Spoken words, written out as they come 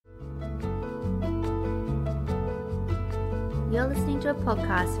You're listening to a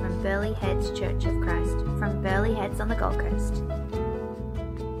podcast from Burleigh Heads Church of Christ, from Burleigh Heads on the Gold Coast.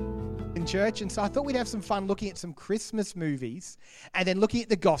 In church, and so I thought we'd have some fun looking at some Christmas movies and then looking at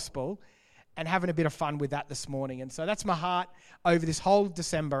the gospel and having a bit of fun with that this morning. And so that's my heart over this whole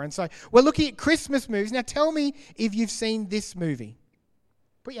December. And so we're looking at Christmas movies. Now tell me if you've seen this movie.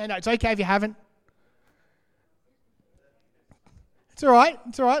 But yeah, no, it's okay if you haven't. It's all right.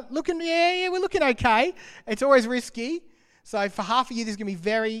 It's all right. We're looking okay. It's always risky. So for half a year, this is going to be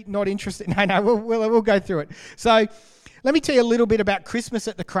very not interested. No, we'll go through it. So let me tell you a little bit about Christmas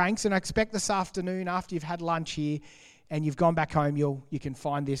at the Cranks, and I expect this afternoon after you've had lunch here and you've gone back home, you can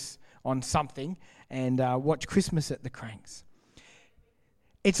find this on something and watch Christmas at the Cranks.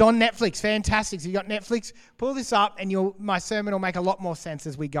 It's on Netflix. Fantastic. So you got Netflix. Pull this up and my sermon will make a lot more sense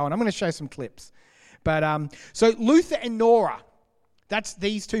as we go. And I'm going to show some clips. But so Luther and Nora, that's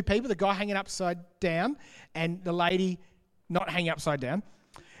these two people, the guy hanging upside down and the lady not hanging upside down.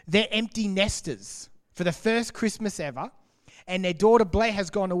 They're empty nesters for the first Christmas ever. And their daughter Blair has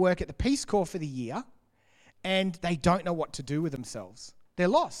gone to work at the Peace Corps for the year. And they don't know what to do with themselves. They're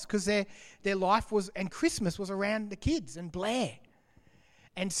lost because their life was, and Christmas was around the kids and Blair.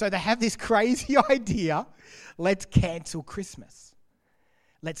 And so they have this crazy idea, let's cancel Christmas.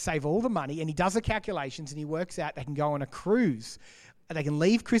 Let's save all the money. And he does the calculations and he works out they can go on a cruise. They can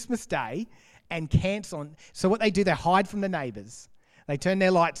leave Christmas Day and cancel. So what they do, they hide from the neighbours. They turn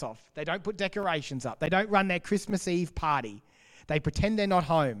their lights off. They don't put decorations up. They don't run their Christmas Eve party. They pretend they're not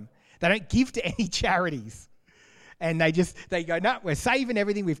home. They don't give to any charities. And they go, no, we're saving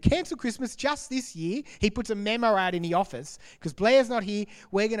everything. We've cancelled Christmas just this year. He puts a memo out in the office because Blair's not here.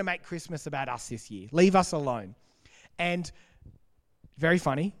 We're going to make Christmas about us this year. Leave us alone. And very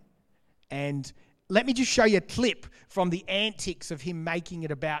funny. And let me just show you a clip from the antics of him making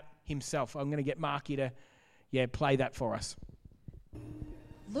it about himself. I'm going to get Marky to, play that for us.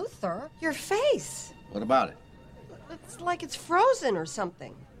 Luther, your face. What about it? It's like it's frozen or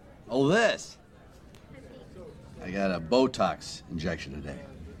something. Oh, this. I got a Botox injection today.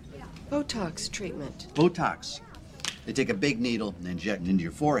 Botox treatment. Botox. They take a big needle and inject it into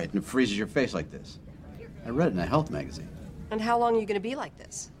your forehead, and it freezes your face like this. I read it in a health magazine. And how long are you going to be like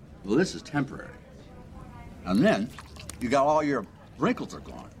this? Well, this is temporary. And then, you got all your wrinkles are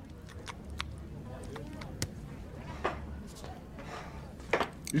gone.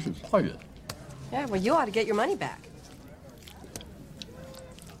 You should try it. Yeah, well, you ought to get your money back.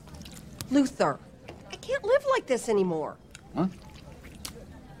 Luther, I can't live like this anymore. Huh?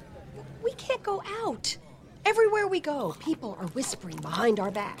 We can't go out. Everywhere we go, people are whispering behind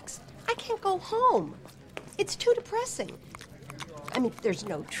our backs. I can't go home. It's too depressing. I mean, there's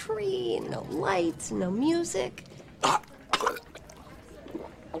no tree, and no lights, and no music. I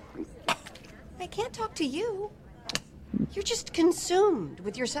can't talk to you. You're just consumed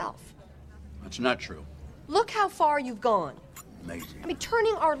with yourself. That's not true. Look how far you've gone. Amazing. I mean,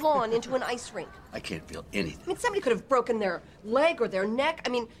 turning our lawn into an ice rink. I can't feel anything. I mean, somebody could have broken their leg or their neck. I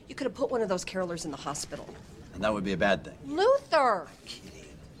mean, you could have put one of those carolers in the hospital. And that would be a bad thing. Luther! I'm kidding.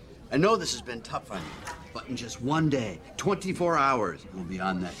 I know this has been tough on you, but in just one day, 24 hours, we'll be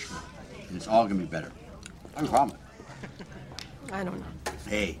on that trip. And it's all gonna be better. I promise. I don't know.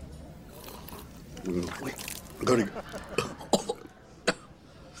 Hey. I'm gonna go.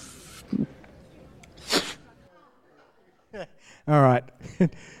 All right.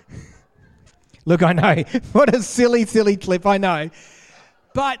 Look, I know. What a silly clip, I know.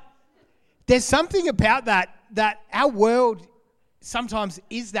 But there's something about that our world sometimes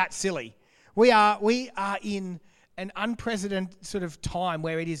is that silly. We are in an unprecedented sort of time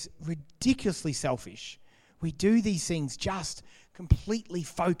where it is ridiculously selfish. We do these things just completely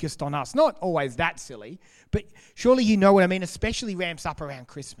focused on us. Not always that silly, but surely you know what I mean, especially ramps up around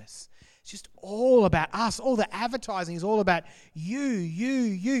Christmas. It's just all about us. All the advertising is all about you,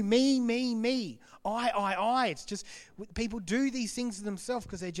 me, I. It's just people do these things to themselves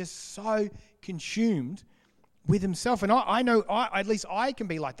because they're just so consumed with themselves. And I know, at least I can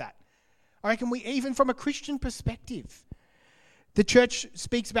be like that. I reckon even from a Christian perspective, the church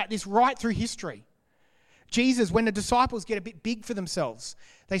speaks about this right through history. Jesus, when the disciples get a bit big for themselves,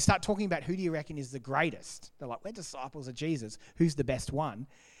 they start talking about who do you reckon is the greatest? They're like, we're disciples of Jesus. Who's the best one?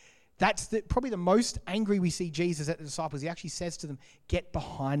 That's probably the most angry we see Jesus at the disciples. He actually says to them, get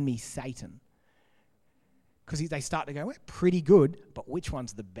behind me, Satan. Because they start to go, we're pretty good, but which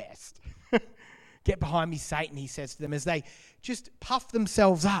one's the best? Get behind me, Satan, he says to them as they just puff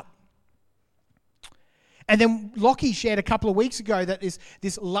themselves up. And then Lockie shared a couple of weeks ago that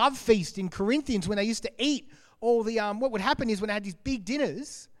this love feast in Corinthians when they used to eat all the, what would happen is when they had these big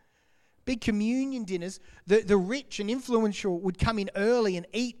dinners, big communion dinners, the rich and influential would come in early and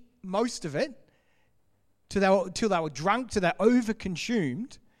eat most of it till they were drunk, till they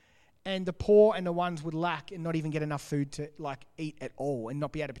over-consumed, and the poor and the ones would lack and not even get enough food to eat at all and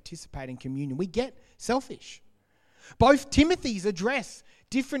not be able to participate in communion. We get selfish. Both Timothys address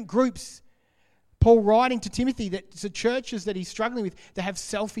different groups. Paul writing to Timothy that the churches that he's struggling with, they have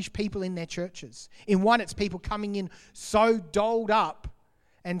selfish people in their churches. In one, it's people coming in so dolled up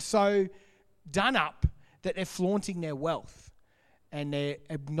and so done up that they're flaunting their wealth and they're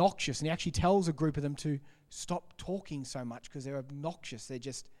obnoxious. And he actually tells a group of them to stop talking so much because they're obnoxious.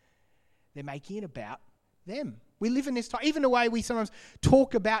 They're making it about them. We live in this time. Even the way we sometimes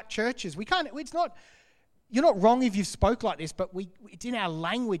talk about churches, we can't. It's not. You're not wrong if you spoke like this, but it's in our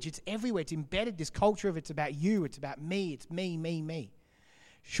language. It's everywhere. It's embedded. This culture of it's about you. It's about me. It's me, me, me.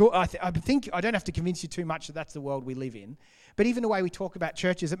 Sure, I think I don't have to convince you too much that that's the world we live in. But even the way we talk about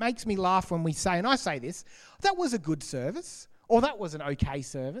churches, it makes me laugh when we say, and I say this, that was a good service, or that was an okay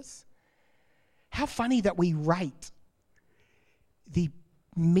service. How funny that we rate the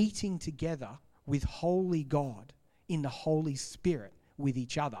meeting together with holy God in the Holy Spirit with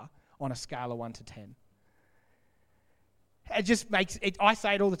each other on a scale of 1 to 10. It just makes it, I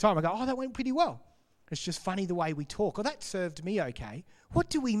say it all the time. I go, oh, that went pretty well. It's just funny the way we talk. Oh, that served me okay. What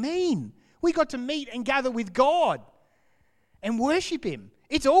do we mean? We got to meet and gather with God and worship him.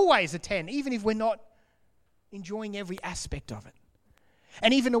 It's always a 10, even if we're not enjoying every aspect of it.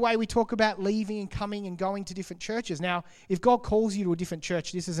 And even the way we talk about leaving and coming and going to different churches. Now, if God calls you to a different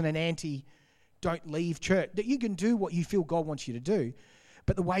church, this isn't an don't leave church. That you can do what you feel God wants you to do.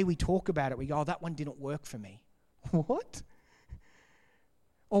 But the way we talk about it, we go, oh, that one didn't work for me. What?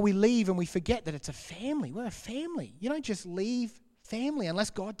 Or we leave and we forget that it's a family. We're a family. You don't just leave family unless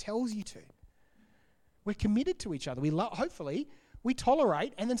God tells you to. We're committed to each other. We hopefully, we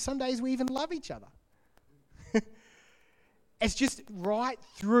tolerate, and then some days we even love each other. It's just right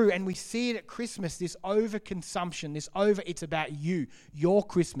through, and we see it at Christmas, this overconsumption, it's about you, your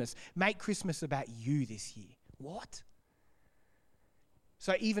Christmas. Make Christmas about you this year. What?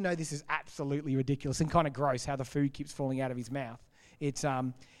 So even though this is absolutely ridiculous and kind of gross how the food keeps falling out of his mouth, it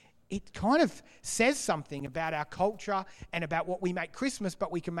kind of says something about our culture and about what we make Christmas,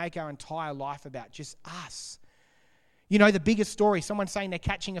 but we can make our entire life about just us. You know, the biggest story, someone saying they're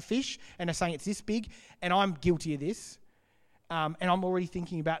catching a fish and they're saying it's this big, and I'm guilty of this. And I'm already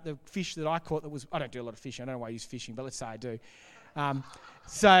thinking about the fish that I caught I don't do a lot of fishing. I don't know why I use fishing, but let's say I do.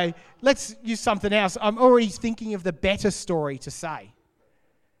 So let's use something else. I'm already thinking of the better story to say.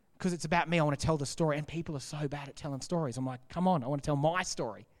 Because it's about me, I want to tell the story. And people are so bad at telling stories. I'm like, come on, I want to tell my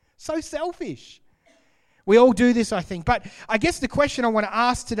story. So selfish. We all do this, I think. But I guess the question I want to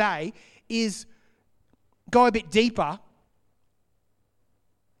ask today is, go a bit deeper.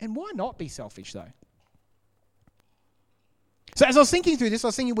 And why not be selfish, though? So as I was thinking through this, I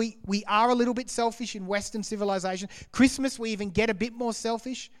was thinking we are a little bit selfish in Western civilization. Christmas, we even get a bit more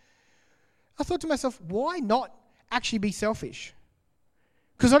selfish. I thought to myself, why not actually be selfish?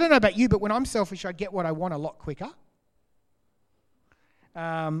 Because I don't know about you, but when I'm selfish, I get what I want a lot quicker.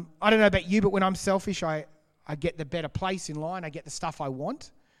 I don't know about you, but when I'm selfish, I get the better place in line. I get the stuff I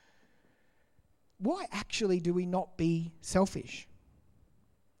want. Why actually do we not be selfish?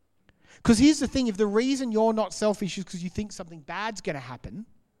 Because here's the thing, if the reason you're not selfish is because you think something bad's going to happen,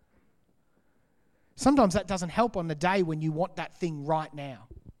 sometimes that doesn't help on the day when you want that thing right now.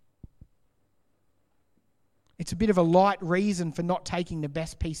 It's a bit of a light reason for not taking the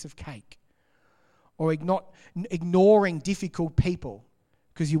best piece of cake or ignoring difficult people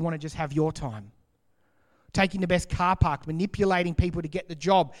because you want to just have your time. Taking the best car park, manipulating people to get the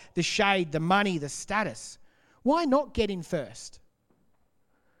job, the shade, the money, the status. Why not get in first?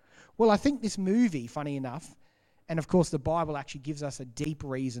 Well, I think this movie, funny enough, and of course the Bible actually gives us a deep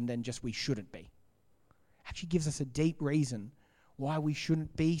reason than just we shouldn't be. Actually gives us a deep reason why we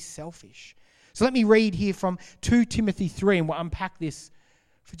shouldn't be selfish. So let me read here from 2 Timothy 3, and we'll unpack this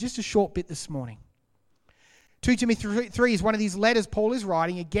for just a short bit this morning. 2 Timothy 3 is one of these letters Paul is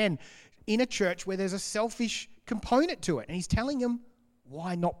writing, again, in a church where there's a selfish component to it. And he's telling them,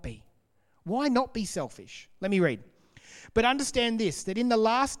 why not be? Why not be selfish? Let me read. But understand this, that in the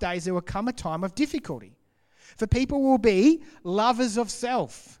last days there will come a time of difficulty. For people will be lovers of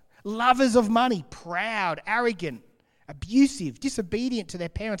self, lovers of money, proud, arrogant, abusive, disobedient to their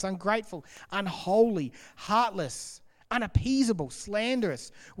parents, ungrateful, unholy, heartless, unappeasable,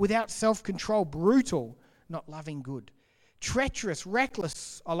 slanderous, without self-control, brutal, not loving good, treacherous,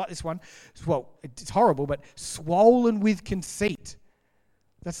 reckless. I like this one. Well, it's horrible, but swollen with conceit.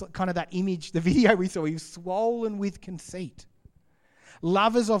 That's kind of that image, the video we saw. He was swollen with conceit.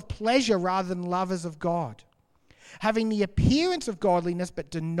 lovers of pleasure rather than lovers of God, having the appearance of godliness but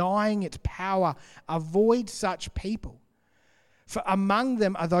denying its power. Avoid such people. For among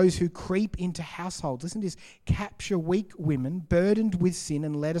them are those who creep into households. Listen to this. Capture weak women, burdened with sin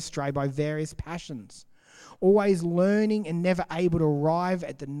and led astray by various passions. Always learning and never able to arrive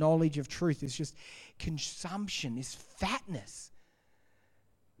at the knowledge of truth. It's just consumption, this fatness,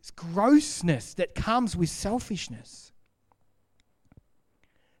 this grossness that comes with selfishness.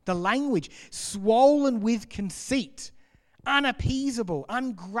 The language, swollen with conceit, unappeasable,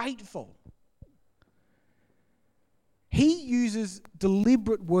 ungrateful. He uses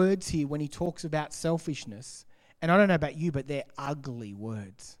deliberate words here when he talks about selfishness. And I don't know about you, but they're ugly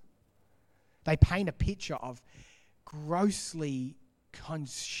words. They paint a picture of grossly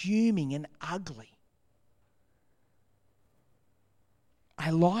consuming and ugly.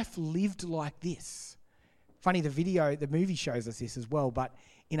 A life lived like this. Funny, the movie shows us this as well, but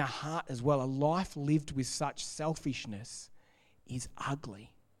in a heart as well, a life lived with such selfishness is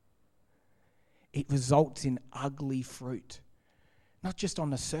ugly. It results in ugly fruit. Not just on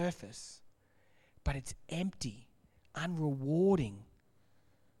the surface, but it's empty, unrewarding.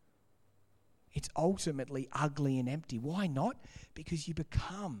 It's ultimately ugly and empty. Why not? Because you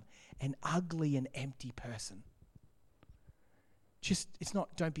become an ugly and empty person.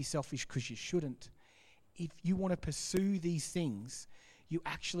 Don't be selfish because you shouldn't. If you want to pursue these things, you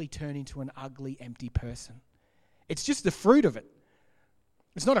actually turn into an ugly, empty person. It's just the fruit of it.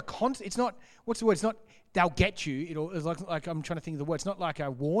 It's not it's not, what's the word? It's not, they'll get you. It's like I'm trying to think of the word. It's not like a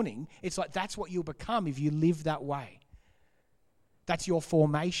warning. It's like that's what you'll become if you live that way. That's your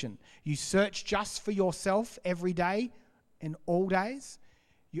formation. You search just for yourself every day and all days.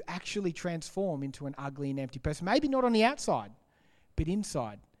 You actually transform into an ugly and empty person. Maybe not on the outside, but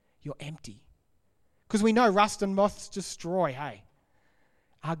inside, you're empty. Because we know rust and moths destroy, hey?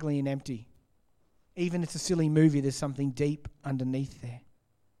 Ugly and empty. Even if it's a silly movie, there's something deep underneath there.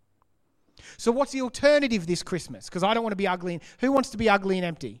 So what's the alternative this Christmas? Because I don't want to be ugly. Who wants to be ugly and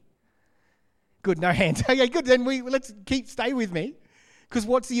empty? Good, no hands. Okay, good. Then stay with me. Because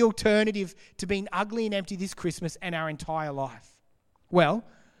what's the alternative to being ugly and empty this Christmas and our entire life? Well,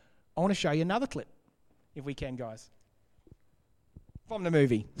 I want to show you another clip, if we can, guys. From the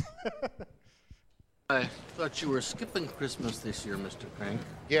movie. I thought you were skipping Christmas this year, Mr. Crank.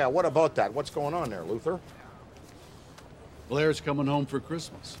 Yeah, what about that? What's going on there, Luther? Blair's coming home for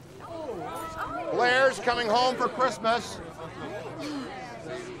Christmas. Blair's coming home for Christmas.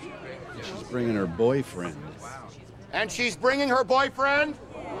 She's bringing her boyfriend. And she's bringing her boyfriend?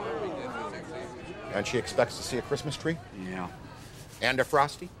 And she expects to see a Christmas tree? Yeah. And a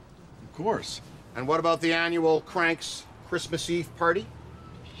Frosty? Of course. And what about the annual Cranks Christmas Eve party?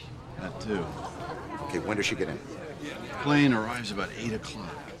 That too. Okay, when does she get in? Plane arrives about 8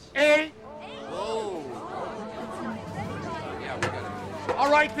 o'clock. 8? All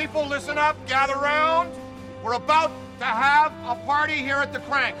right, people, listen up. Gather round. We're about to have a party here at the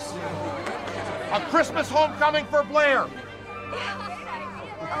Cranks. A Christmas homecoming for Blair.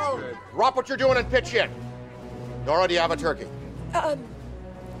 Drop what you're doing and pitch in. Nora, do you have a turkey?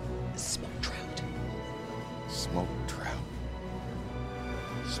 Smoked trout. Smoked trout.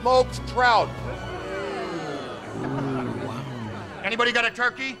 Smoked trout. Wow. Anybody got a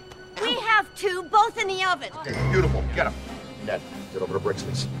turkey? We have two, both in the oven. Okay, beautiful. Get him. Ned, get over to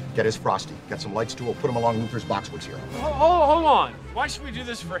Brixley's. Get his Frosty. Get some lights too. We'll put him along Luther's boxwoods here. Hold on. Why should we do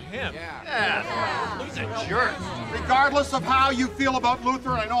this for him? Yeah. He's a jerk. Regardless of how you feel about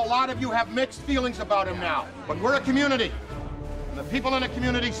Luther, I know a lot of you have mixed feelings about him now. But we're a community. And the people in a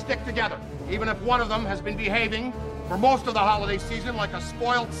community stick together. Even if one of them has been behaving for most of the holiday season like a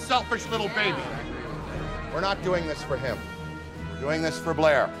spoiled, selfish little baby. We're not doing this for him. We're doing this for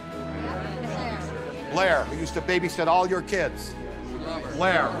Blair. Blair, who used to babysit all your kids.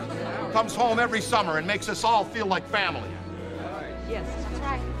 Blair, who comes home every summer and makes us all feel like family. Yes, that's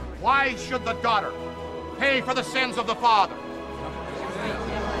right. Why should the daughter pay for the sins of the father?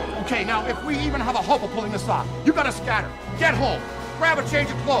 Okay, now, if we even have a hope of pulling this off, you gotta scatter. Get home. Grab a change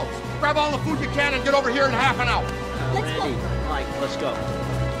of clothes. Grab all the food you can and get over here in half an hour. Let's go. Mike, let's go.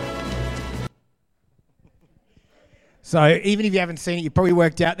 So even if you haven't seen it, you probably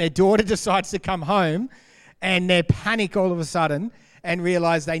worked out their daughter decides to come home and they panic all of a sudden and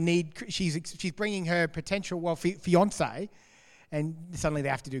realize she's bringing her potential fiance, and suddenly they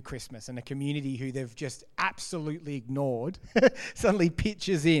have to do Christmas, and the community who they've just absolutely ignored suddenly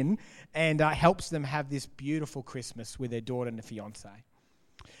pitches in and helps them have this beautiful Christmas with their daughter and the fiance.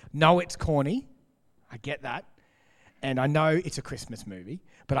 No, it's corny. I get that. And I know it's a Christmas movie,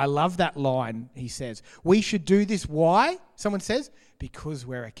 but I love that line he says. We should do this. Why? Someone says, because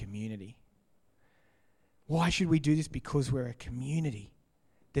we're a community. Why should we do this? Because we're a community.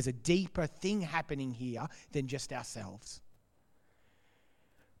 There's a deeper thing happening here than just ourselves.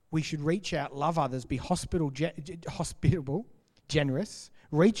 We should reach out, love others, be hospitable, generous,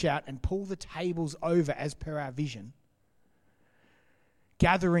 reach out and pull the tables over as per our vision.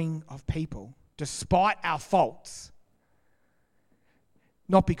 Gathering of people, despite our faults.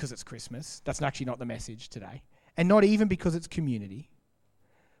 Not because it's Christmas. That's actually not the message today. And not even because it's community.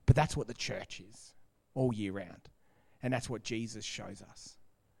 But that's what the church is all year round. And that's what Jesus shows us.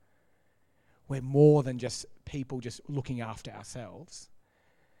 We're more than just people just looking after ourselves.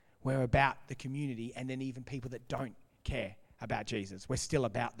 We're about the community, and then even people that don't care about Jesus. We're still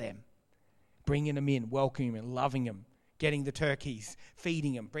about them. Bringing them in, welcoming them, loving them, getting the turkeys,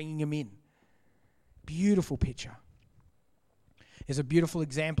 feeding them, bringing them in. Beautiful picture. There's a beautiful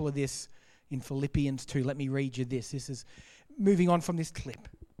example of this in Philippians 2. Let me read you this. This is moving on from this clip.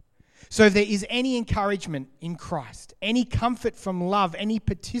 So if there is any encouragement in Christ, any comfort from love, any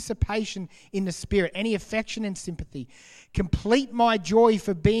participation in the Spirit, any affection and sympathy, complete my joy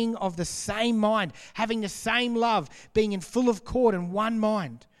for being of the same mind, having the same love, being in full accord and one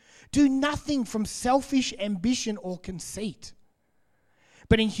mind. Do nothing from selfish ambition or conceit,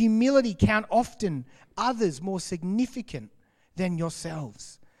 but in humility count often others more significant than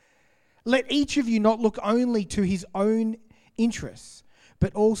yourselves. Let each of you not look only to his own interests,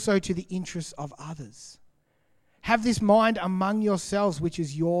 but also to the interests of others. Have this mind among yourselves, which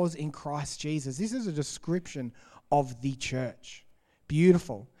is yours in Christ Jesus. This is a description of the church.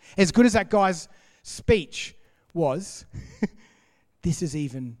 Beautiful. As good as that guy's speech was, this is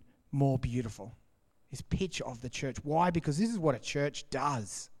even more beautiful. This picture of the church. Why? Because this is what a church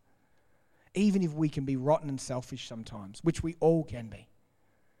does. Even if we can be rotten and selfish sometimes, which we all can be.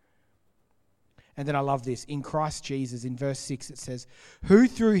 And then I love this. In Christ Jesus, in verse 6, it says, who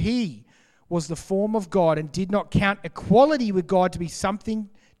through he was the form of God and did not count equality with God to be something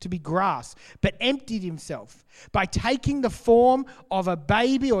to be grasped, but emptied himself by taking the form of a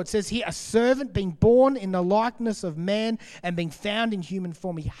baby, or it says here, a servant, being born in the likeness of man and being found in human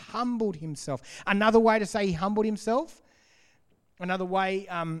form. He humbled himself. Another way to say he humbled himself, another way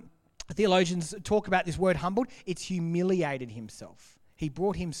theologians talk about this word humbled, it's humiliated himself. He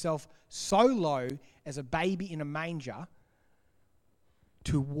brought himself so low as a baby in a manger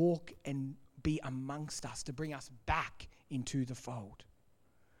to walk and be amongst us, to bring us back into the fold.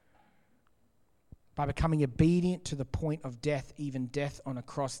 By becoming obedient to the point of death, even death on a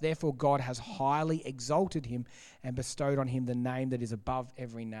cross. Therefore, God has highly exalted him and bestowed on him the name that is above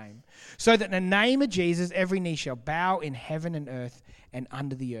every name. So that in the name of Jesus, every knee shall bow in heaven and earth and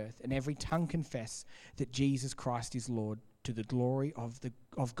under the earth, and every tongue confess that Jesus Christ is Lord, to the glory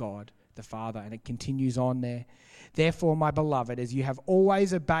of God the Father. And it continues on there. Therefore, my beloved, as you have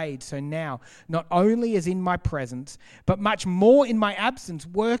always obeyed, so now, not only as in my presence, but much more in my absence,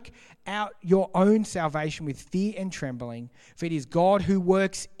 work out your own salvation with fear and trembling, for it is God who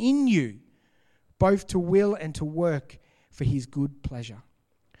works in you, both to will and to work for his good pleasure.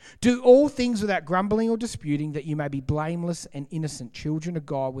 Do all things without grumbling or disputing, that you may be blameless and innocent, children of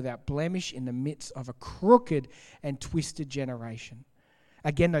God, without blemish in the midst of a crooked and twisted generation.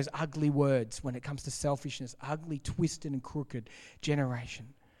 Again, those ugly words when it comes to selfishness, ugly, twisted and crooked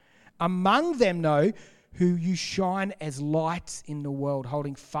generation. Among them, though, who you shine as lights in the world,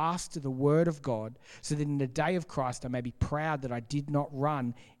 holding fast to the word of God, so that in the day of Christ I may be proud that I did not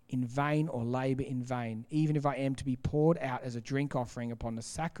run in vain or labor in vain, even if I am to be poured out as a drink offering upon the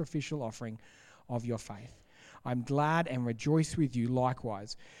sacrificial offering of your faith. I'm glad and rejoice with you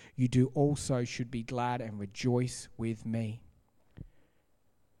likewise. You do also should be glad and rejoice with me.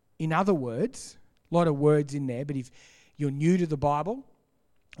 In other words, a lot of words in there, but if you're new to the Bible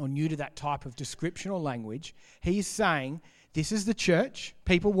or new to that type of description or language, he's saying, this is the church.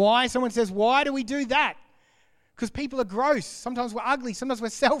 People, why? Someone says, why do we do that? Because people are gross. Sometimes we're ugly. Sometimes we're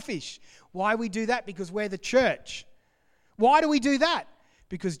selfish. Why we do that? Because we're the church. Why do we do that?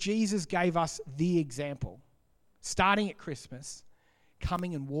 Because Jesus gave us the example, starting at Christmas,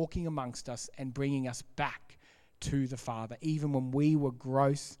 coming and walking amongst us and bringing us back to the Father, even when we were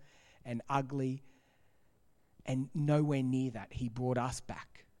gross and ugly and nowhere near that. He brought us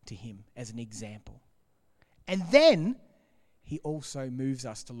back to him as an example. And then he also moves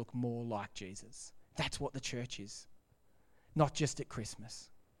us to look more like Jesus. That's what the church is, not just at Christmas.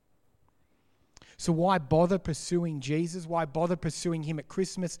 So why bother pursuing Jesus? Why bother pursuing him at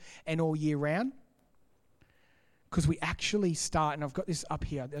Christmas and all year round? Because we actually start, and I've got this up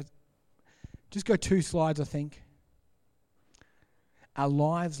here. Just go 2 slides, I think. our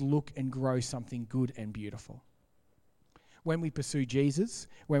lives look and grow something good and beautiful. When we pursue Jesus,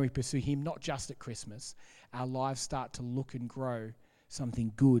 when we pursue him, not just at Christmas, our lives start to look and grow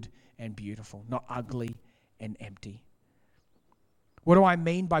something good and beautiful, not ugly and empty. What do I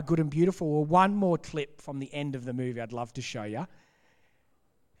mean by good and beautiful? Well, one more clip from the end of the movie I'd love to show you,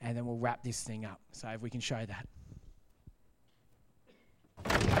 and then we'll wrap this thing up. So if we can show that.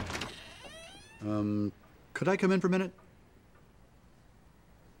 Could I come in for a minute?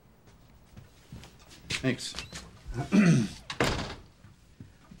 Thanks.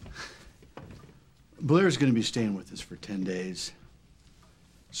 Blair's going to be staying with us for 10 days,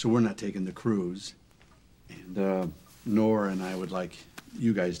 so we're not taking the cruise. And Nora and I would like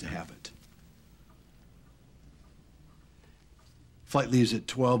you guys to have it. Flight leaves at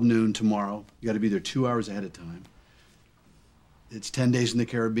 12 noon tomorrow. You got to be there 2 hours ahead of time. It's 10 days in the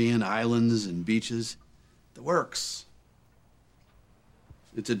Caribbean, islands and beaches. The works.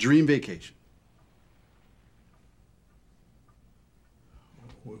 It's a dream vacation.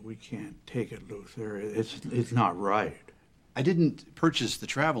 We can't take it, Luther. It's not right. I didn't purchase the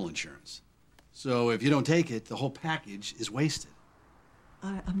travel insurance. So if you don't take it, the whole package is wasted.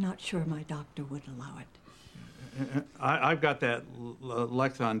 I'm not sure my doctor would allow it. I've got that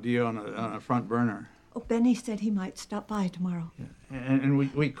Lexon deal on a front burner. Oh, Benny said he might stop by tomorrow. Yeah. And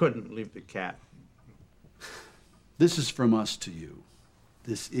we couldn't leave the cat. This is from us to you.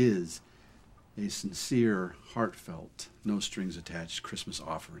 This is a sincere, heartfelt, no-strings-attached Christmas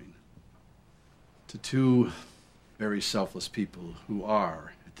offering to two very selfless people who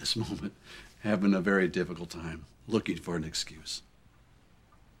are, at this moment, having a very difficult time looking for an excuse.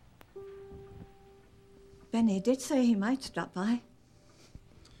 Benny did say he might stop by.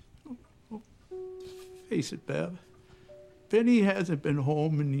 Face it, Bev. Benny hasn't been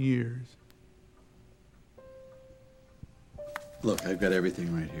home in years. Look, I've got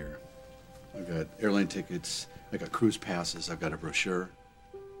everything right here. I've got airline tickets, I've got cruise passes, I've got a brochure.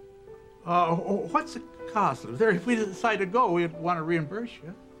 What's the cost? If we decide to go, we'd want to reimburse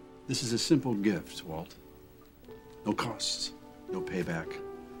you. This is a simple gift, Walt. No costs, no payback.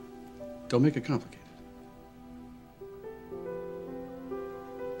 Don't make it complicated.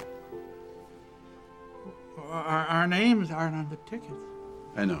 Our names aren't on the tickets.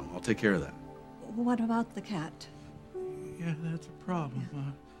 I know, I'll take care of that. What about the cat? Yeah, that's a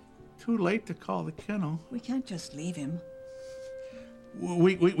problem. Too late to call the kennel. We can't just leave him.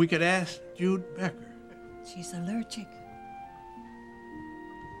 We could ask Jude Becker. She's allergic.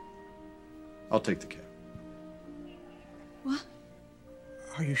 I'll take the cat. What?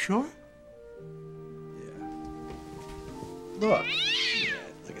 Are you sure? Look.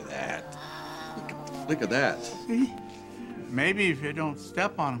 Look at that. Look at that. See? Maybe if you don't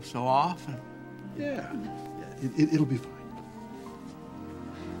step on him so often. Yeah. It'll be fine.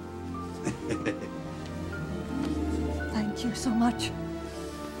 Thank you so much.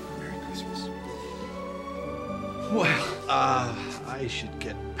 Merry Christmas. Well, I should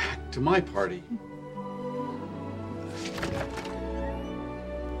get back to my party.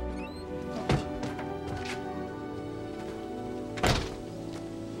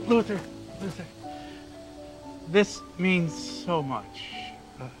 Luther, this means so much.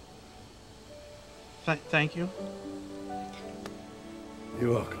 Thank you.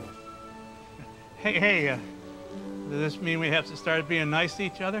 You're welcome. Hey, does this mean we have to start being nice to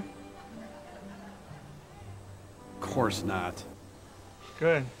each other? Of course not.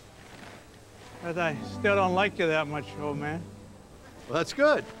 Good. But I still don't like you that much, old man. Well, that's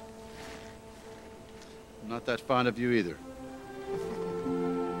good. I'm not that fond of you either.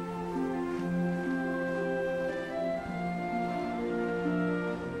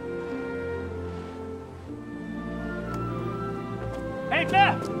 Hey,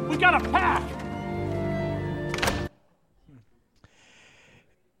 Beth, we got a pack.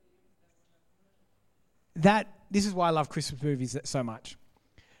 This is why I love Christmas movies so much.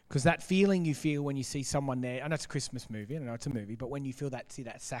 Because that feeling you feel when you see someone there, I know it's a Christmas movie, I know it's a movie, but when you feel that, see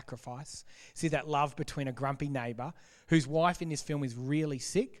that sacrifice, see that love between a grumpy neighbour whose wife in this film is really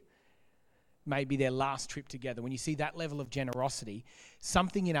sick, maybe their last trip together, when you see that level of generosity,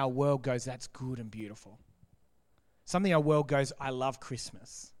 something in our world goes, that's good and beautiful. Something in our world goes, I love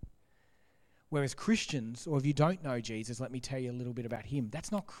Christmas. Whereas Christians, or if you don't know Jesus, let me tell you a little bit about him.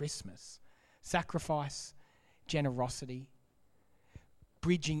 That's not Christmas. Sacrifice, generosity,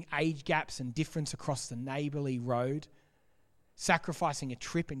 bridging age gaps and difference across the neighbourly road, sacrificing a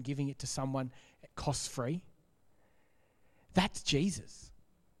trip and giving it to someone cost-free. That's Jesus.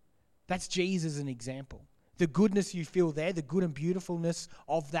 That's Jesus as an example. The goodness you feel there, the good and beautifulness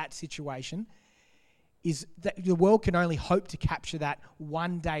of that situation is that the world can only hope to capture that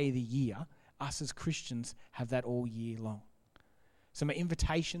one day of the year. Us as Christians have that all year long. So my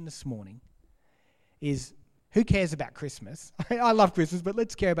invitation this morning is, who cares about Christmas? I love Christmas, but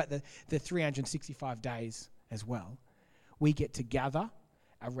let's care about the 365 days as well. We get to gather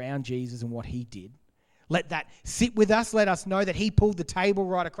around Jesus and what he did. Let that sit with us. Let us know that he pulled the table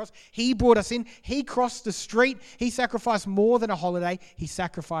right across. He brought us in. He crossed the street. He sacrificed more than a holiday. He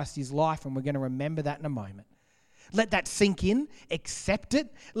sacrificed his life, and we're going to remember that in a moment. Let that sink in. Accept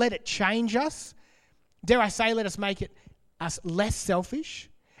it. Let it change us. Dare I say, let us make it us less selfish.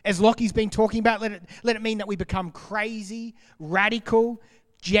 As Lockie's been talking about, let it mean that we become crazy, radical,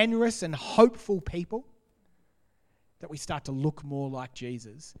 generous, and hopeful people. That we start to look more like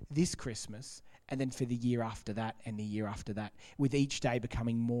Jesus this Christmas, and then for the year after that and the year after that, with each day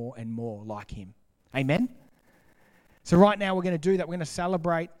becoming more and more like him. Amen? So right now we're going to do that. We're going to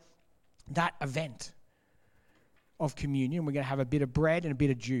celebrate that event of communion. We're going to have a bit of bread and a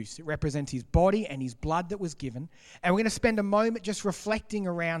bit of juice. It represents his body and his blood that was given. And we're going to spend a moment just reflecting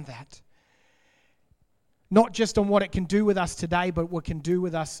around that. Not just on what it can do with us today, but what it can do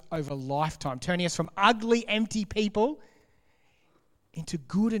with us over a lifetime. Turning us from ugly, empty people into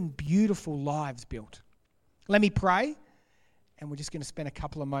good and beautiful lives built. Let me pray, and we're just going to spend a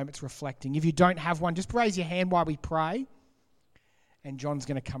couple of moments reflecting. If you don't have one, just raise your hand while we pray, and John's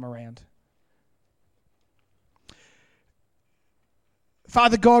going to come around.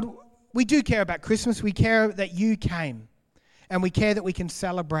 Father God, we do care about Christmas. We care that you came, and we care that we can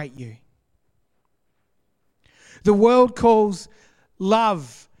celebrate you. The world calls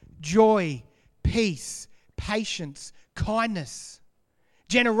love, joy, peace, patience, kindness,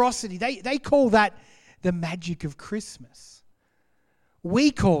 generosity. They call that the magic of Christmas. We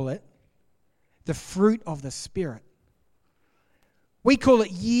call it the fruit of the Spirit. We call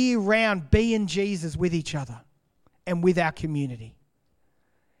it year-round being Jesus with each other and with our community.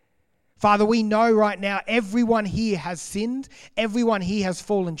 Father, we know right now everyone here has sinned. Everyone here has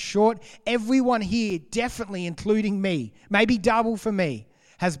fallen short. Everyone here, definitely including me, maybe double for me,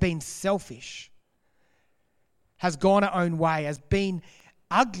 has been selfish, has gone our own way, has been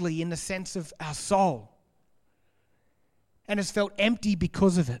ugly in the sense of our soul, and has felt empty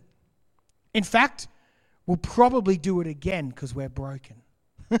because of it. In fact, we'll probably do it again because we're broken.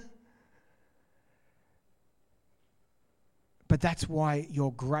 But that's why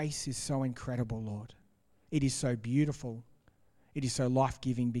your grace is so incredible, Lord. It is so beautiful. It is so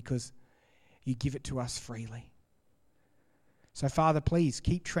life-giving because you give it to us freely. So, Father, please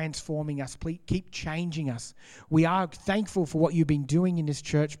keep transforming us. Please keep changing us. We are thankful for what you've been doing in this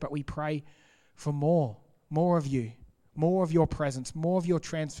church, but we pray for more of you, more of your presence, more of your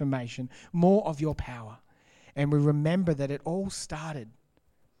transformation, more of your power. And we remember that it all started.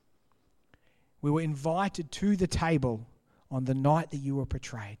 We were invited to the table on the night that you were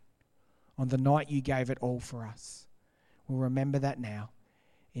betrayed, on the night you gave it all for us. We'll remember that now.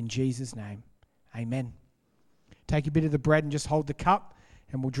 In Jesus' name, amen. Take a bit of the bread and just hold the cup,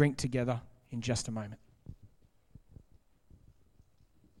 and we'll drink together in just a moment.